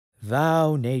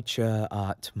Thou, nature,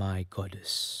 art my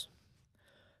goddess.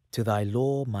 To thy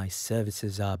law my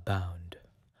services are bound.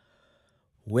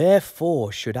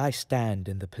 Wherefore should I stand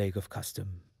in the plague of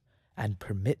custom, and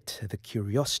permit the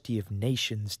curiosity of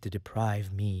nations to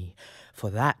deprive me, for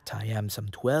that I am some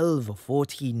 12 or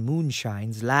 14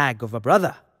 moonshines lag of a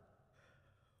brother?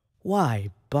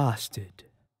 Why, bastard,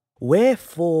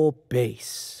 wherefore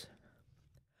base?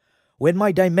 When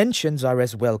my dimensions are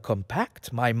as well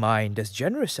compact, my mind as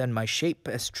generous, and my shape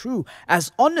as true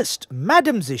as honest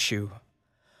madam's issue,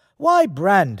 why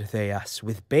brand they us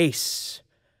with baseness,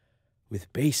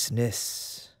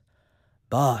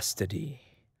 bastardy,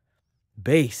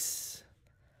 base?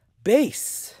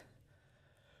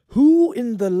 Who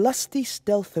in the lusty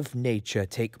stealth of nature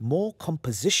take more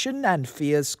composition and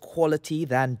fierce quality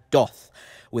than doth,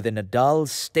 within a dull,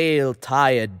 stale,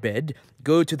 tired bed,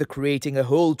 go to the creating a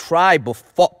whole tribe of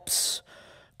fops,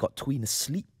 got tween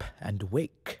asleep and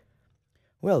wake?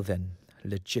 Well then,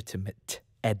 legitimate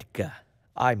Edgar,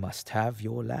 I must have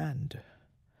your land.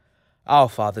 Our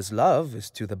father's love is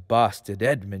to the bastard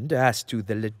Edmund as to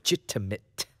the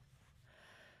legitimate.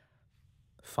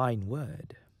 Fine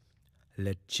word,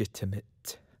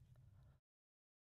 legitimate.